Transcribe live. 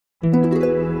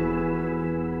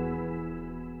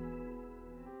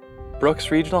Brooks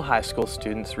Regional High School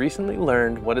students recently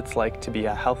learned what it's like to be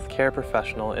a healthcare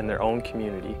professional in their own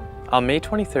community. On May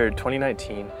 23,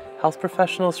 2019, health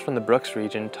professionals from the Brooks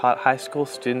region taught high school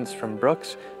students from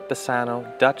Brooks,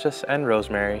 Bassano, Dutchess, and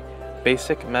Rosemary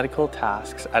basic medical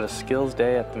tasks at a skills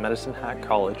day at the Medicine Hat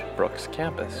College Brooks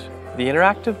campus. The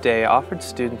interactive day offered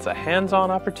students a hands-on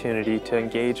opportunity to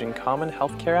engage in common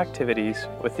healthcare activities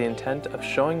with the intent of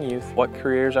showing youth what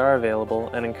careers are available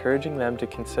and encouraging them to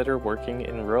consider working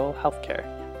in rural healthcare.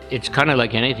 It's kind of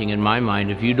like anything in my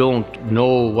mind. If you don't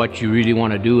know what you really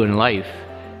want to do in life,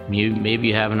 maybe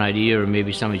you have an idea or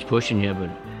maybe somebody's pushing you,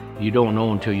 but you don't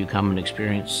know until you come and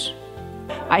experience.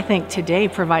 I think today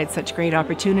provides such great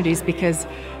opportunities because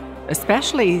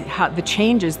especially how the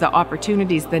changes, the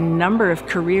opportunities, the number of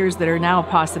careers that are now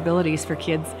possibilities for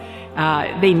kids,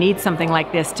 they need something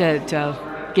like this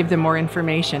to give them more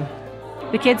information.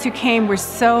 The kids who came were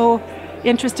so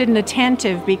interested and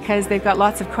attentive because they've got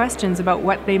lots of questions about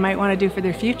what they might want to do for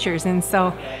their futures, and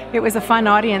so it was a fun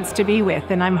audience to be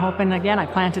with, and I'm hoping, again, I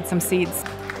planted some seeds.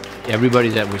 Everybody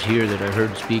that was here that I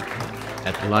heard speak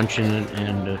at the luncheon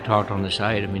and talked on the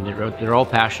side, I mean, they're all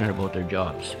passionate about their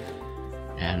jobs.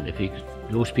 And if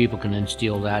those people can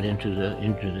instill that into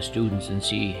the students and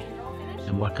see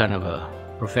what kind of a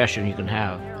profession you can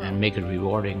have and make it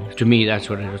rewarding, to me that's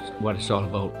what it's all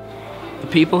about. The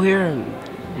people here are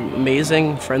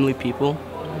amazing, friendly people.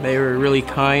 They were really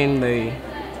kind, they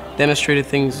demonstrated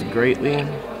things greatly.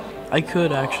 I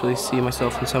could actually see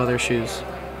myself in some of their shoes.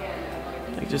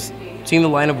 Like just seeing the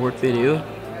line of work they do,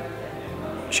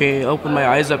 she opened my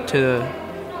eyes up to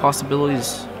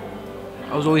possibilities.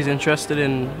 I was always interested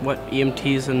in what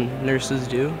EMTs and nurses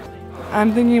do.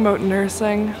 I'm thinking about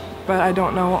nursing, but I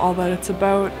don't know all that it's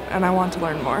about, and I want to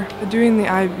learn more. Doing the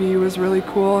IV was really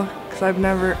cool because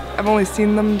I've only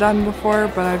seen them done before,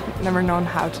 but I've never known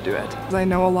how to do it. I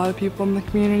know a lot of people in the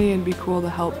community, and it'd be cool to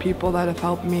help people that have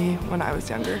helped me when I was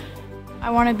younger. I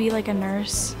want to be like a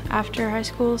nurse after high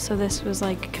school, so this was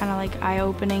like kind of like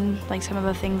eye-opening, like some of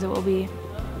the things that we'll be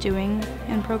doing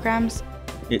in programs.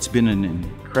 It's been an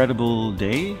incredible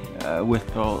day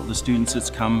with all the students that's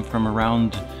come from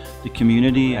around the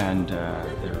community, and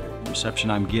the reception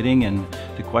I'm getting and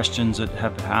the questions that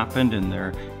have happened, and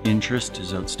their interest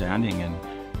is outstanding,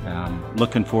 and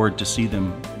looking forward to see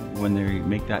them when they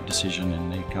make that decision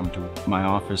and they come to my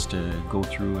office to go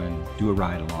through and do a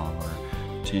ride along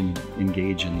or to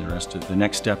engage in the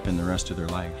next step in the rest of their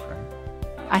life. Right?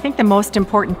 I think the most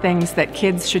important things that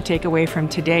kids should take away from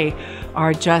today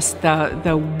are just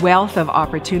the wealth of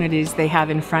opportunities they have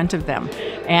in front of them,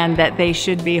 and that they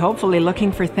should be hopefully looking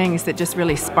for things that just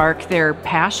really spark their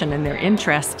passion and their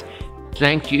interest.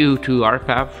 Thank you to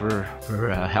RhPAP for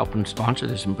helping sponsor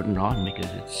this and putting it on, because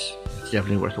it's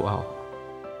definitely worthwhile.